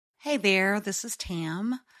Hey there, this is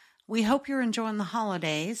Tam. We hope you're enjoying the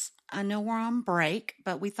holidays. I know we're on break,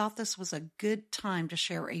 but we thought this was a good time to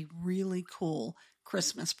share a really cool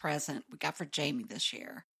Christmas present we got for Jamie this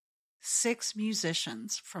year. 6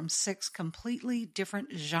 musicians from 6 completely different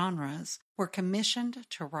genres were commissioned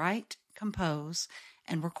to write, compose,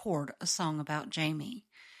 and record a song about Jamie.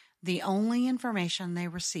 The only information they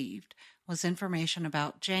received was information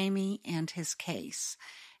about Jamie and his case,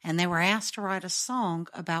 and they were asked to write a song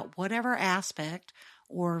about whatever aspect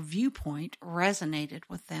or viewpoint resonated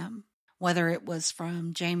with them, whether it was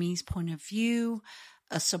from Jamie's point of view,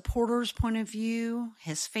 a supporter's point of view,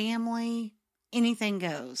 his family, anything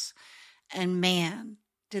goes. And man,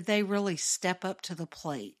 did they really step up to the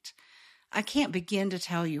plate. I can't begin to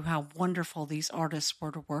tell you how wonderful these artists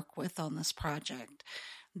were to work with on this project.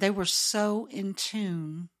 They were so in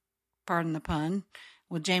tune, pardon the pun,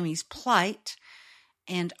 with Jamie's plight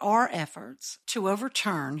and our efforts to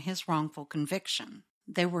overturn his wrongful conviction.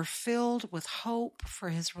 They were filled with hope for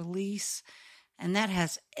his release, and that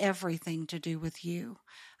has everything to do with you.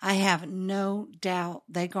 I have no doubt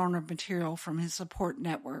they garnered material from his support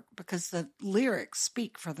network because the lyrics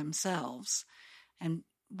speak for themselves, and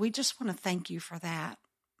we just want to thank you for that.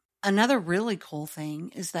 Another really cool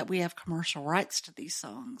thing is that we have commercial rights to these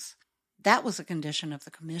songs. That was a condition of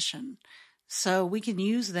the commission, so we can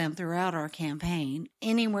use them throughout our campaign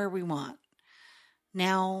anywhere we want.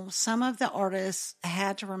 Now, some of the artists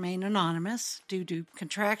had to remain anonymous due to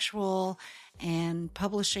contractual and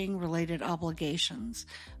publishing-related obligations,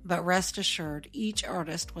 but rest assured, each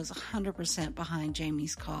artist was 100% behind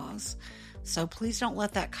Jamie's cause. So please don't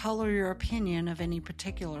let that color your opinion of any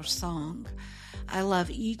particular song. I love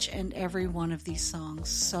each and every one of these songs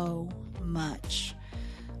so much.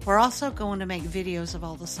 We're also going to make videos of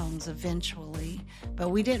all the songs eventually, but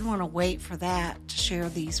we didn't want to wait for that to share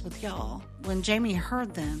these with y'all. When Jamie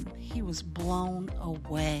heard them, he was blown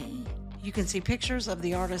away. You can see pictures of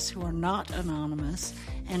the artists who are not anonymous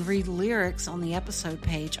and read lyrics on the episode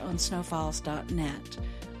page on snowfiles.net.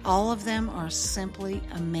 All of them are simply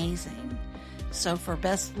amazing. So for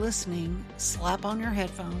best listening, slap on your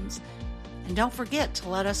headphones and don't forget to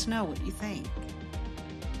let us know what you think.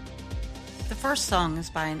 The first song is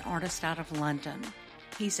by an artist out of London.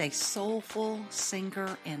 He's a soulful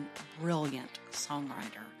singer and brilliant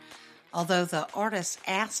songwriter. Although the artist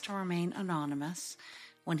asked to remain anonymous,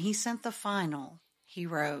 when he sent the final, he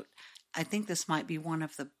wrote, "I think this might be one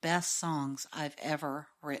of the best songs I've ever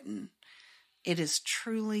written. It is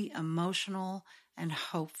truly emotional and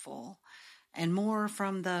hopeful, and more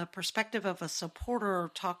from the perspective of a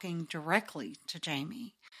supporter talking directly to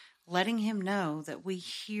Jamie, letting him know that we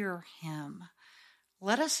hear him.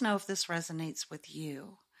 Let us know if this resonates with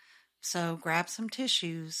you. So grab some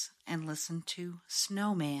tissues and listen to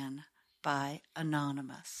Snowman by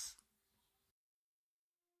Anonymous."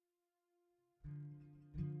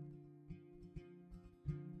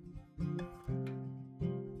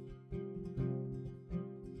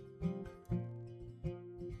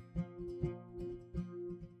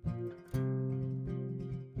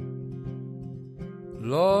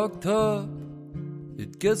 Locked up,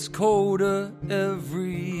 it gets colder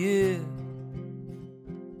every year.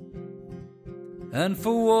 And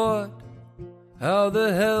for what? How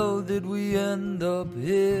the hell did we end up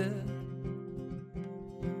here?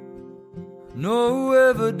 No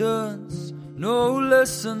evidence, no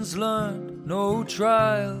lessons learned, no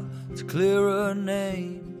trial to clear a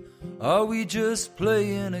name. Are we just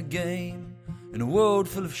playing a game in a world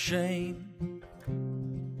full of shame?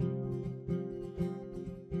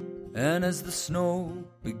 And as the snow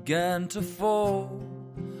began to fall,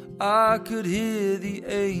 I could hear the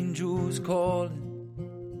angels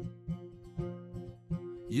calling.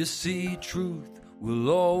 You see, truth will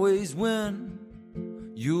always win.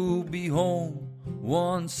 You'll be home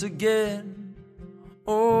once again.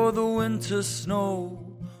 Or the winter snow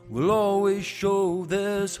will always show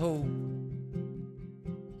there's hope.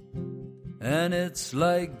 And it's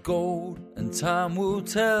like gold, and time will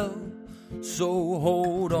tell. So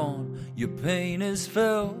hold on, your pain is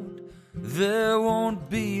felt. There won't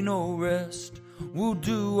be no rest. We'll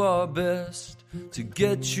do our best to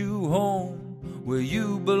get you home where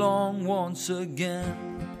you belong once again.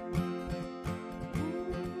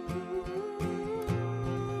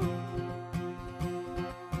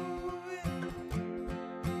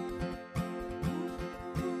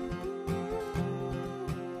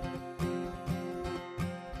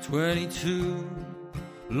 "22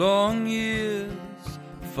 long years,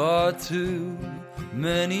 far too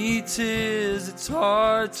many tears. It's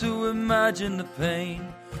hard to imagine the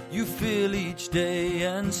pain you feel each day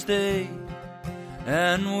and stay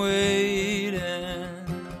and waiting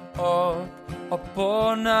up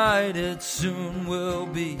all night, it soon will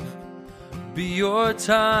be your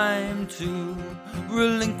time to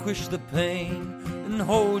relinquish the pain and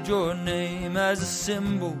hold your name as a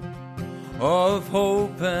symbol of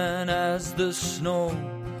hope. And as the snow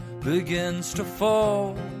begins to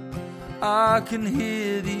fall, I can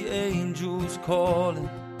hear the angels calling.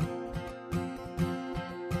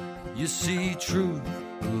 You see, truth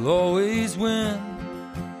will always win.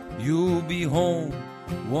 You'll be home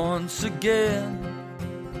once again.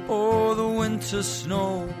 Oh, the winter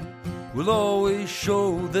snow will always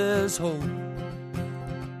show there's hope.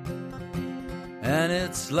 And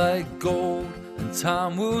it's like gold, and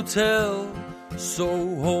time will tell. So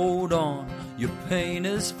hold on, your pain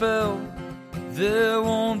is felt. There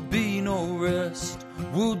won't be no rest.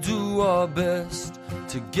 We'll do our best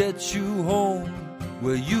to get you home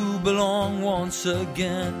where you belong once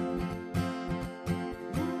again.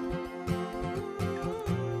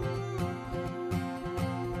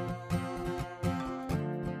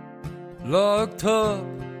 Locked up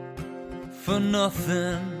for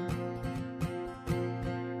nothing,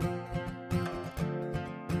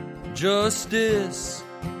 justice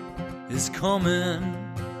is coming.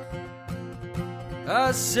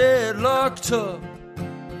 I said locked up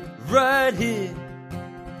right here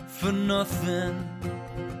for nothing.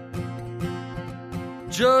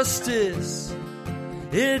 Justice,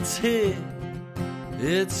 it's here,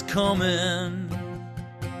 it's coming.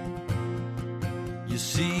 You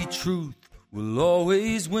see, truth will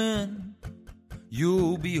always win.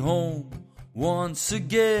 You'll be home once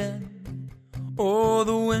again. Oh,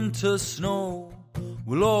 the winter snow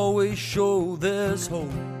will always show there's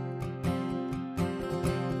hope.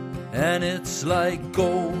 And it's like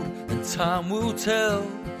gold, and time will tell.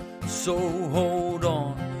 So hold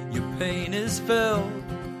on, your pain is felt.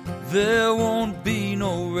 There won't be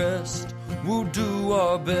no rest. We'll do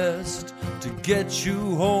our best to get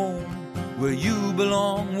you home where you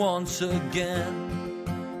belong once again.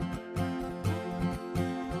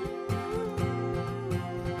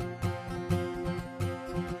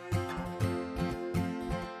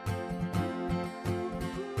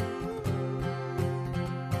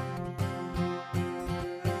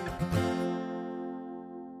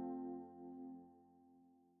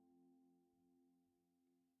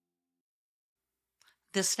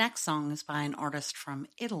 This next song is by an artist from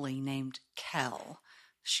Italy named Kel.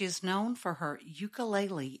 She is known for her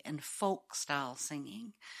ukulele and folk-style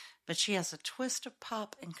singing, but she has a twist of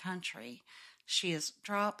pop and country. She is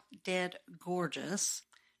drop-dead gorgeous.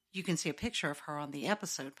 You can see a picture of her on the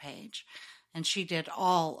episode page, and she did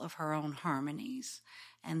all of her own harmonies,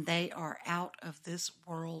 and they are out of this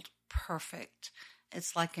world perfect.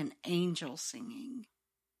 It's like an angel singing.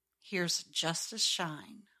 Here's Justice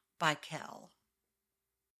Shine by Kel.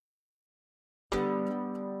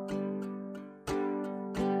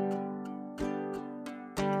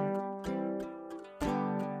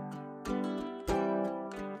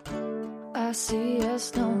 I see a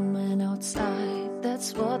snowman outside,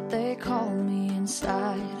 that's what they call me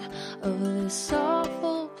inside of this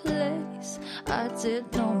awful place. I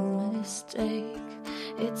did no mistake,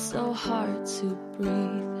 it's so hard to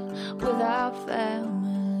breathe without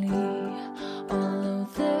family. Although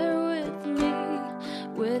they're with me,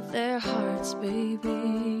 with their hearts,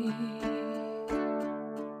 baby.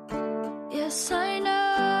 Yes, I know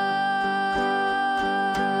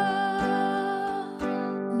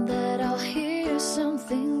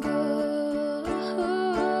something good.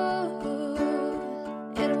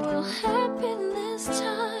 It will happen this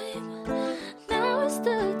time. Now is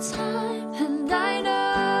the time, and I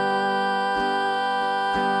know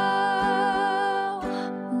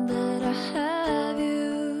that I have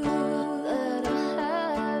you, that I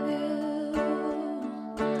have you.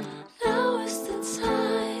 Now is the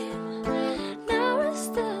time, now is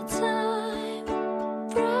the time.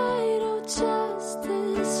 Bright, oh,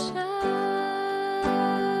 justice shine.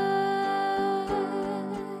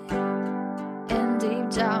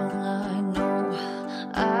 Down, I know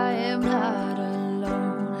I am not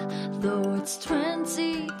alone, though it's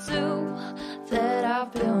 22 that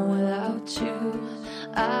I've been without you.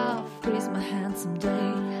 I'll freeze my hand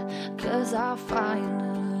someday, 'cause I'll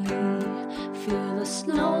finally feel the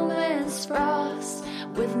snowman's frost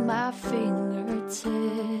with my fingertips.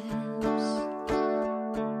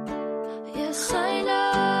 Yes, I know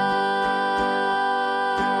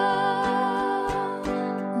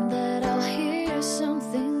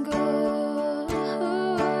something good.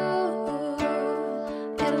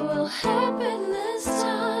 It will happen this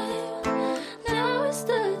time. Now is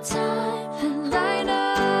the time, and I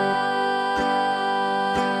know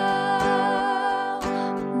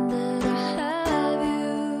that I have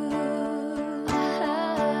you. I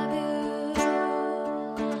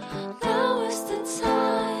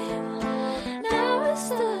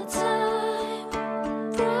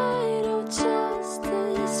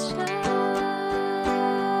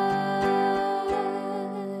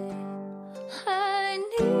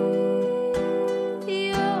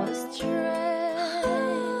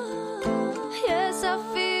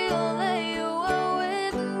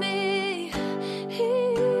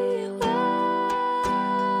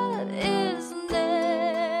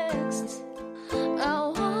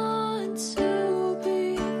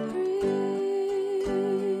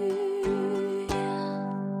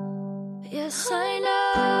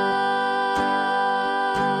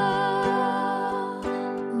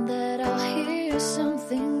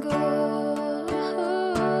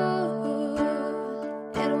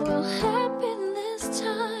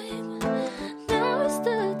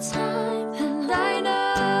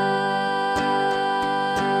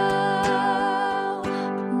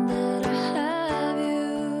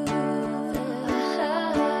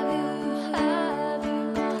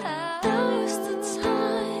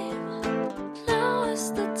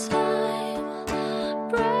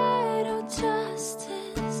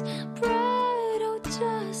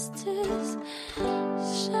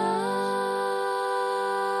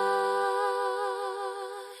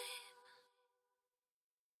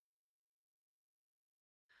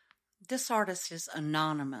This artist is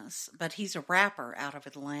anonymous, but he's a rapper out of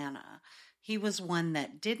Atlanta. He was one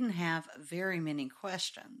that didn't have very many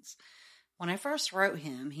questions. When I first wrote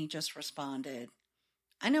him, he just responded,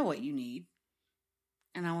 "I know what you need."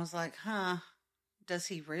 And I was like, does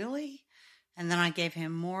he really? And then I gave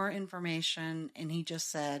him more information, and he just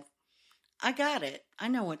said, "I got it. I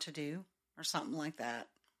know what to do," or something like that.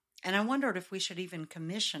 And I wondered if we should even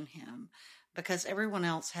commission him, because everyone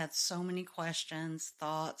else had so many questions,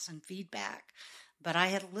 thoughts, and feedback. But I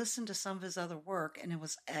had listened to some of his other work, and it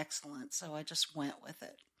was excellent, so I just went with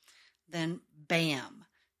it. Then, bam,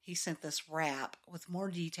 he sent this rap with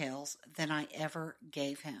more details than I ever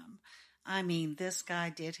gave him. I mean, this guy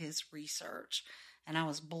did his research, and I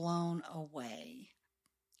was blown away.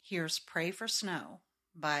 Here's Pray for Snow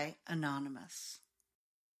by Anonymous.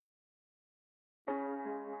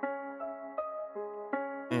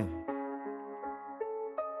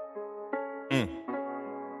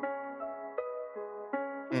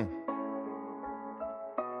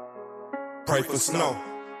 Pray for snow.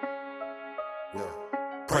 Yeah.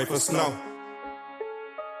 Pray for snow.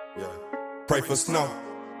 Yeah. Pray for snow.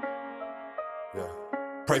 Yeah.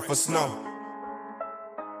 Pray for snow.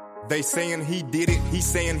 They saying he did it, he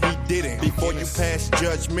saying he didn't. Before you pass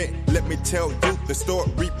judgment, let me tell you the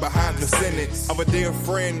story behind the sentence of a dear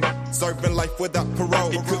friend serving life without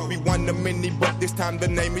parole. It could be one of many, but this time the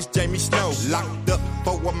name is Jamie Snow. Locked up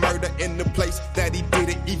for a murder in the place that he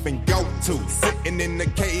didn't even go to. Sitting in the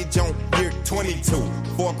cage on year 22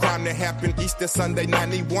 for a crime that happened Easter Sunday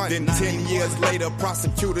 91. Then 10 years later,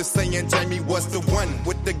 prosecutors saying Jamie was the one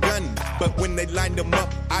with the gun. But when they lined him up,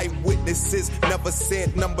 eyewitnesses never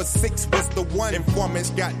said number 6 was the one. Informants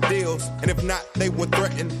got deals, and if not, they were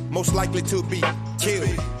threatened, most likely to be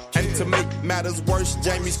killed. And to make matters worse,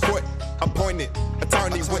 Jamie's court-appointed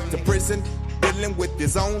attorney went to prison, dealing with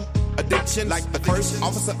his own addiction. Like the first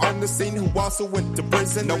officer on the scene who also went to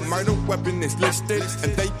prison. No murder weapon is listed,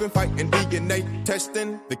 and they've been fighting DNA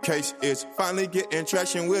testing. The case is finally getting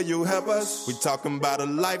traction. Will you help us? We talking about a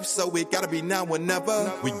life, so we gotta be now or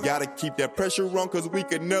never. We gotta keep that pressure on, cause we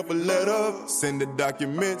can never let up. Send the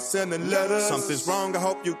documents, send the letters. Something's wrong, I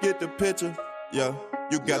hope you get the picture. Yeah,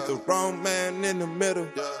 you got the wrong man in the middle.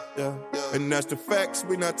 Yeah, and that's the facts,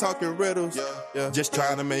 we not talking riddles. Yeah, just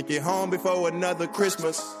trying to make it home before another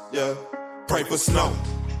Christmas. Yeah, pray for snow.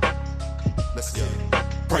 Let's go.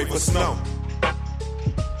 Pray for snow.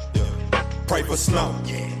 Yeah, pray for snow.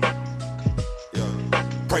 Yeah,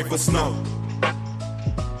 pray for snow.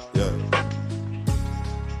 Yeah,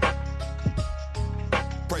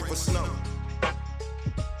 pray for snow.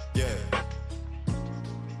 Yeah.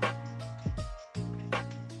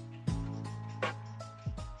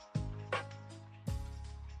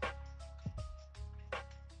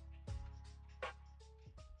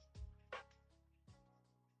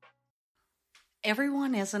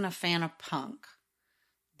 Everyone isn't a fan of punk,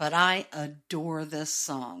 but I adore this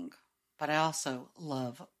song. But I also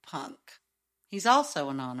love punk. He's also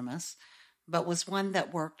anonymous, but was one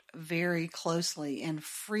that worked very closely and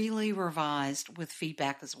freely revised with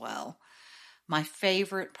feedback as well. My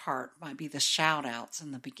favorite part might be the shout-outs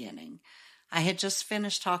in the beginning. I had just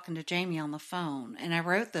finished talking to Jamie on the phone, and I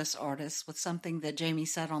wrote this artist with something that Jamie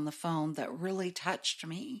said on the phone that really touched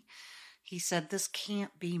me. He said, "This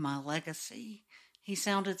can't be my legacy." He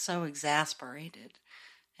sounded so exasperated.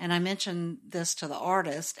 And I mentioned this to the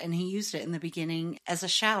artist, and he used it in the beginning as a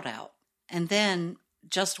shout-out. And then,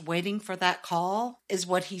 just waiting for that call is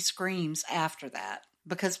what he screams after that.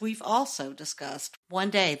 Because we've also discussed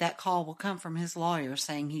one day that call will come from his lawyer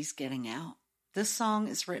saying he's getting out. This song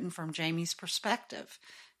is written from Jamie's perspective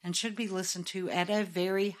and should be listened to at a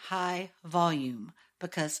very high volume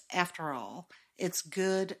because, after all, it's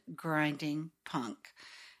good, grinding punk.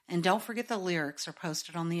 And don't forget the lyrics are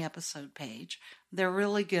posted on the episode page. They're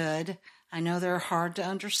really good. I know they're hard to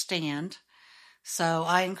understand, so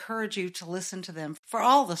I encourage you to listen to them for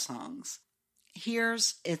all the songs.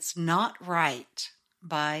 Here's It's Not Right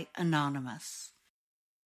by Anonymous.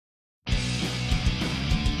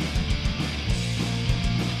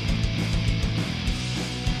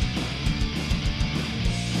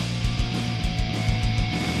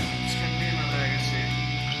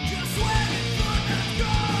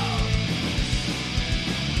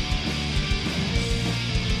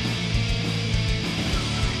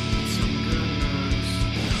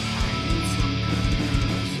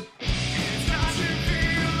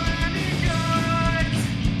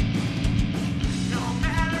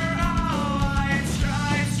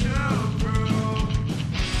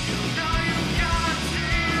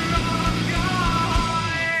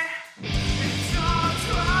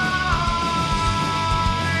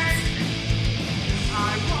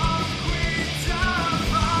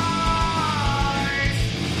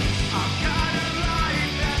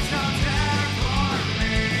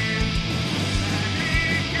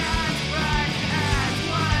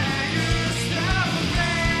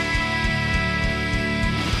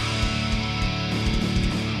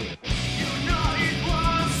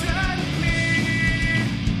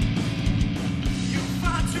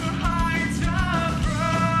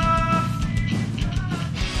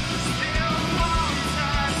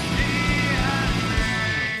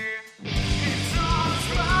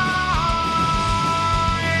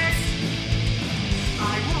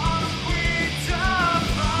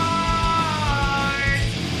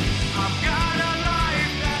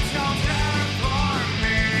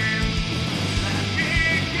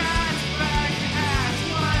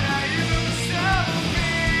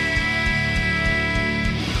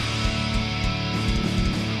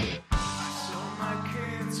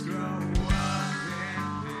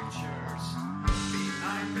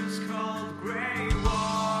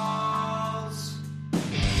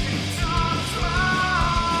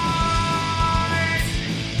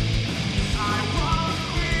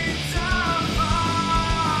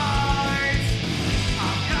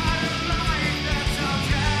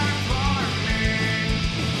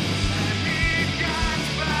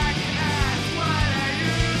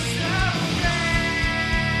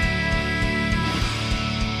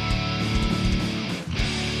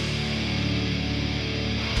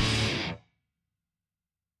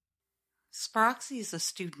 Sproxy is a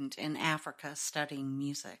student in Africa studying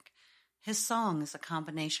music. His song is a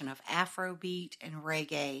combination of Afrobeat and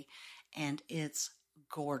reggae, and it's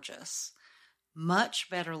gorgeous. Much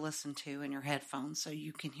better listened to in your headphones so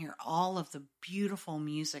you can hear all of the beautiful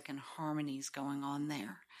music and harmonies going on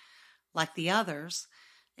there. Like the others,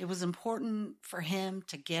 it was important for him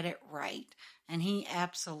to get it right, and he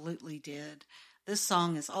absolutely did. This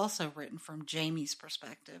song is also written from Jamie's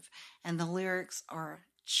perspective, and the lyrics are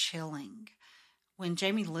chilling. When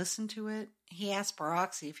Jamie listened to it, he asked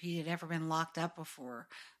Baroxy if he had ever been locked up before,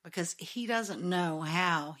 because he doesn't know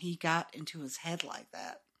how he got into his head like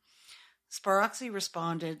that. Sparoxy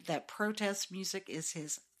responded that protest music is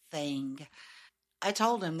his thing. I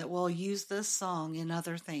told him that we'll use this song in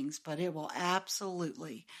other things, but it will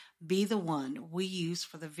absolutely be the one we use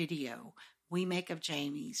for the video we make of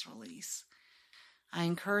Jamie's release. I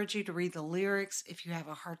encourage you to read the lyrics if you have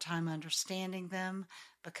a hard time understanding them,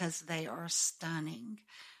 because they are stunning.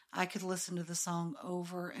 I could listen to the song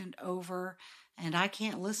over and over, and I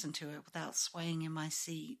can't listen to it without swaying in my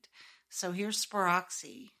seat. So here's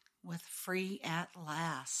Sparoxy with Free at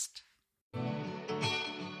Last.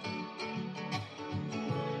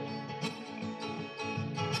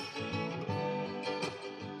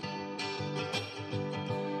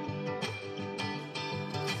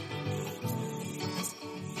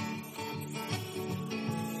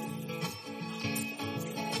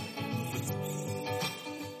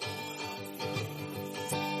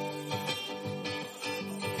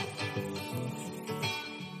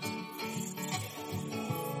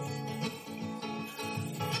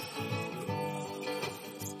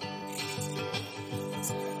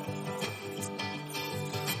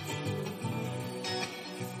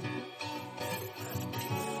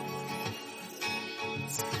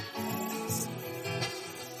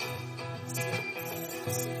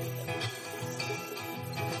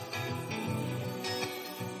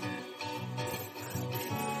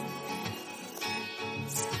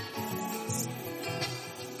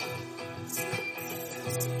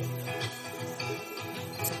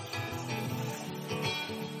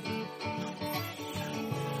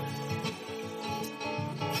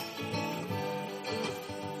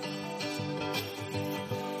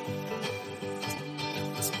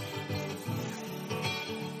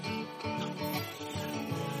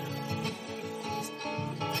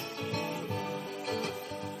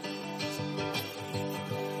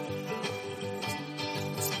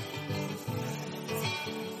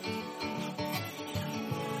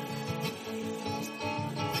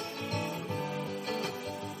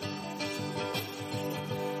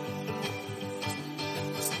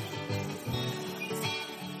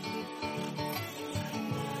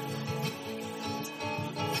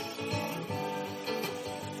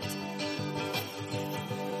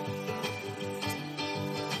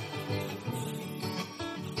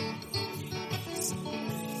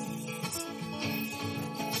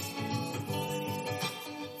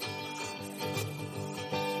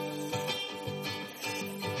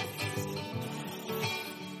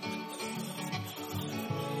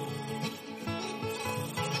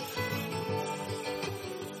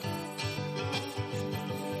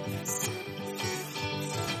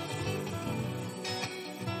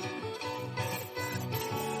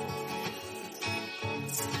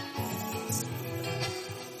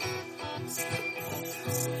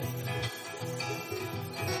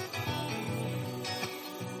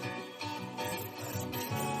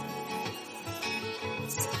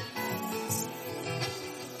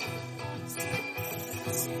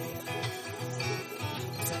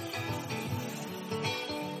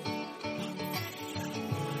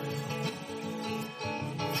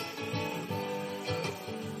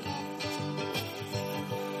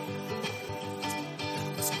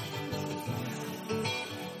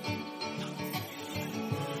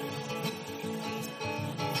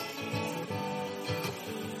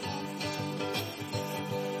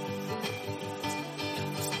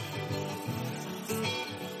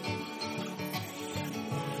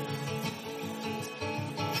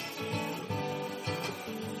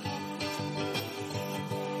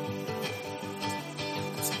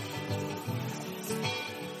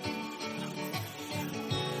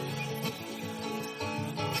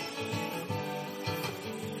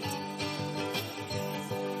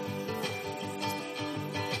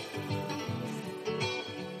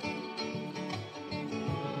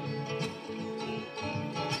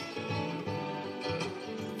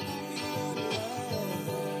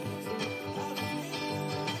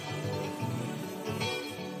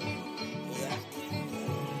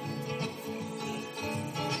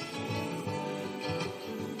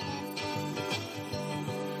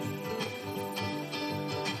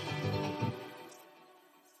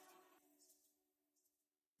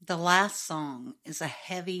 The last song is a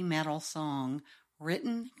heavy metal song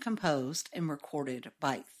written, composed, and recorded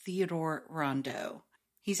by Theodore Rondeau.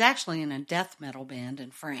 He's actually in a death metal band in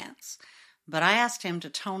France, but I asked him to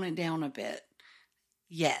tone it down a bit.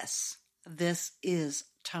 Yes, this is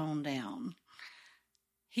toned down.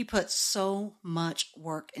 He put so much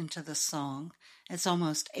work into the song. It's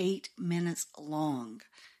almost 8 minutes long.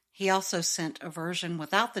 He also sent a version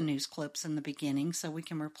without the news clips in the beginning so we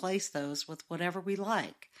can replace those with whatever we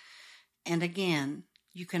like. And again,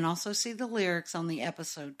 you can also see the lyrics on the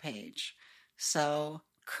episode page. So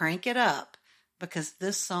crank it up because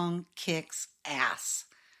this song kicks ass.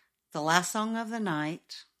 The last song of the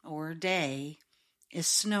night, or day, is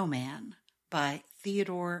Snowman by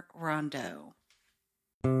Theodore Rondeau.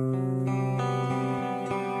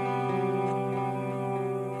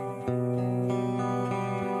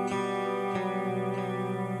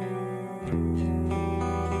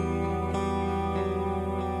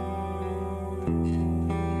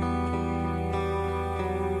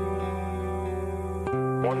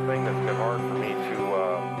 One thing that's been hard for me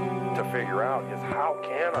to figure out is how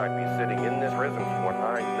can I be sitting in this prison when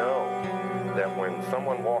I know that when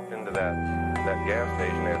someone walked into that gas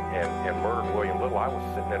station and murdered William Little, I was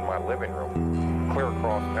sitting in my living room, clear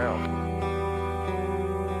across town.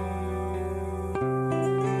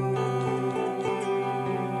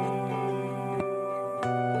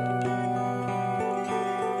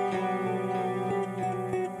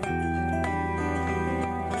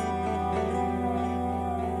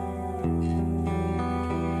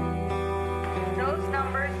 Those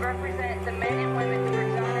numbers represent the men and women who were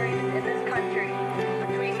exonerated in this country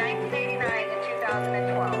between 1989 and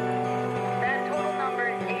 2012. That total number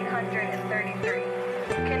is 833.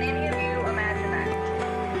 Can any of you imagine that?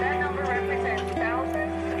 That number represents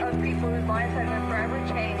thousands of people whose lives have been forever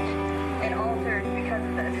changed and altered because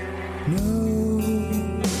of this.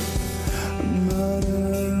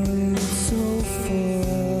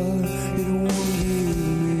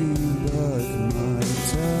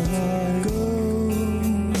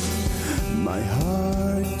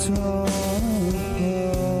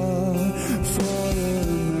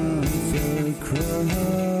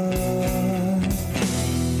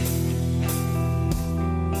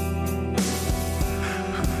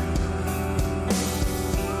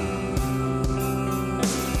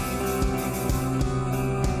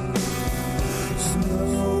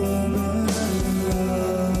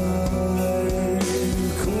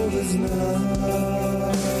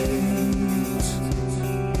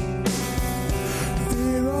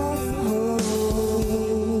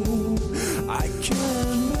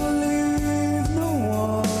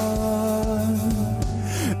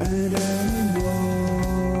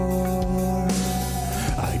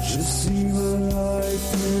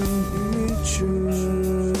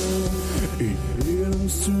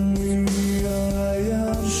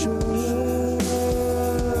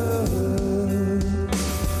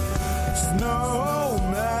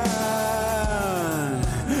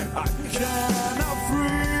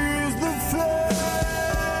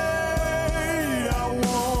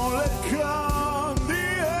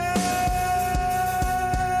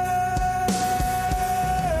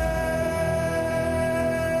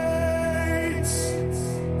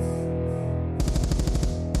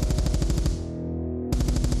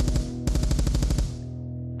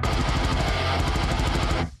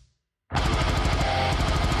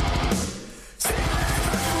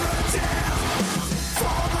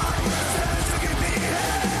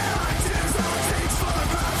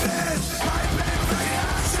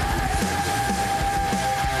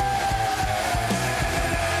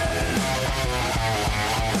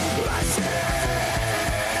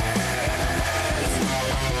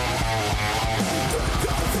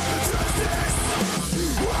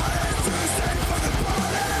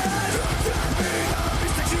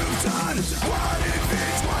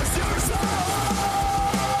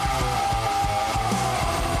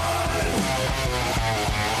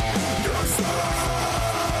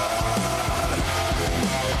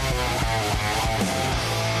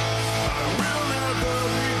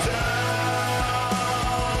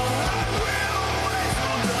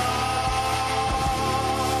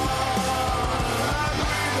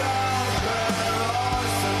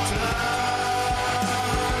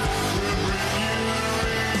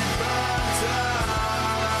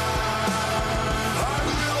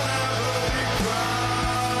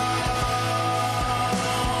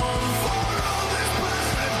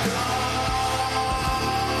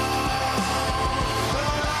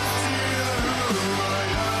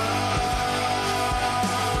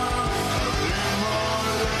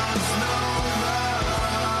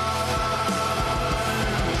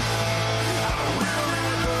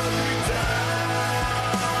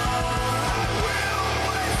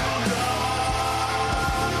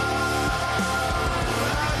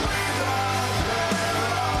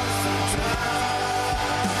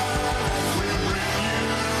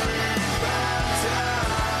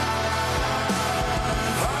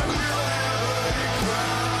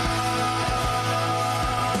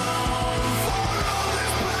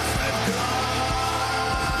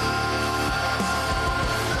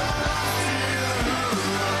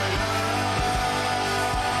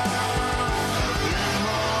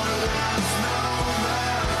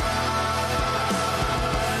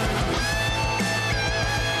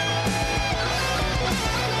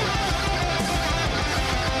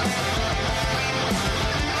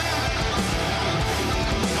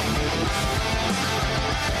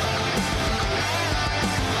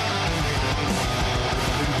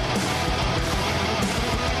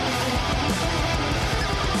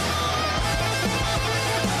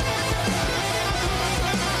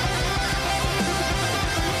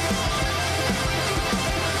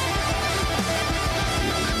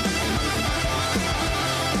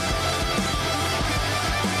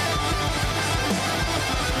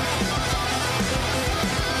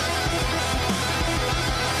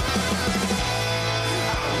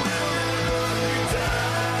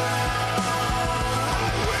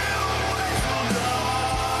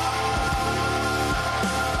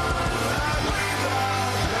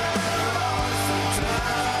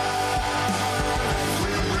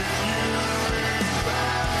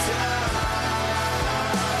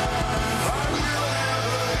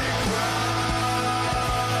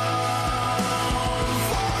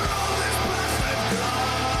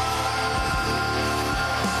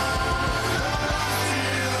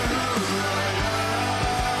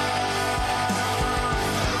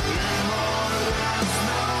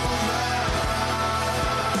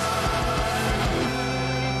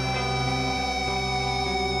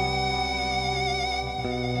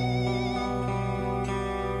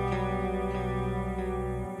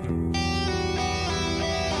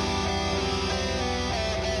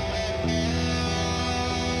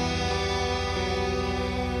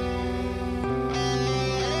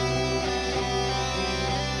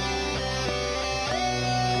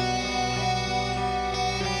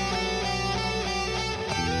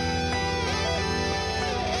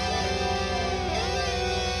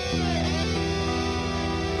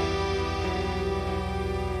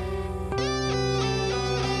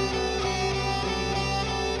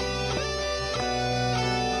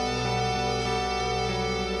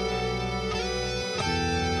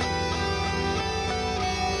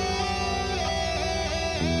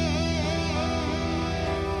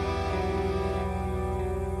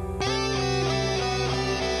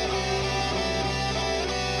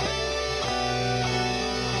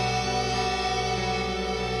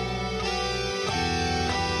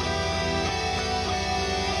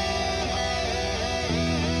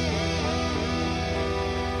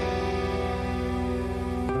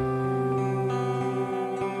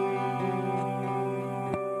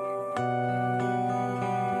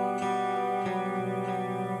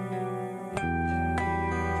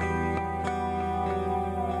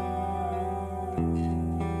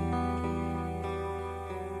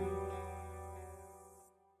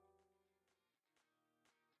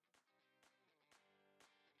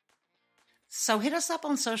 So hit us up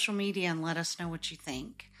on social media and let us know what you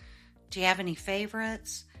think. Do you have any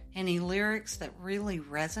favorites? Any lyrics that really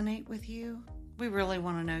resonate with you? We really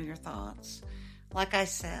want to know your thoughts. Like I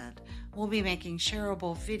said, we'll be making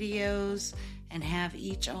shareable videos and have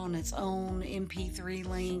each on its own MP3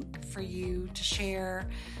 link for you to share,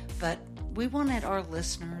 but we wanted our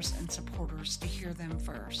listeners and supporters to hear them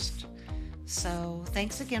first. So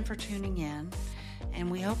thanks again for tuning in,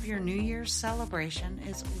 and we hope your New Year's celebration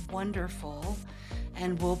is wonderful,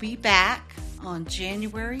 and we'll be back on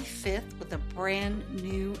January 5th with a brand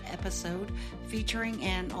new episode featuring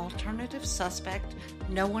an alternative suspect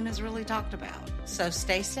no one has really talked about. So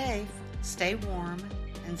stay safe, stay warm,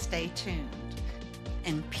 and stay tuned.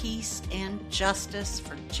 And peace and justice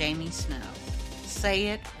for Jamie Snow. Say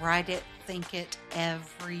it, write it, think it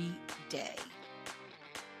every day.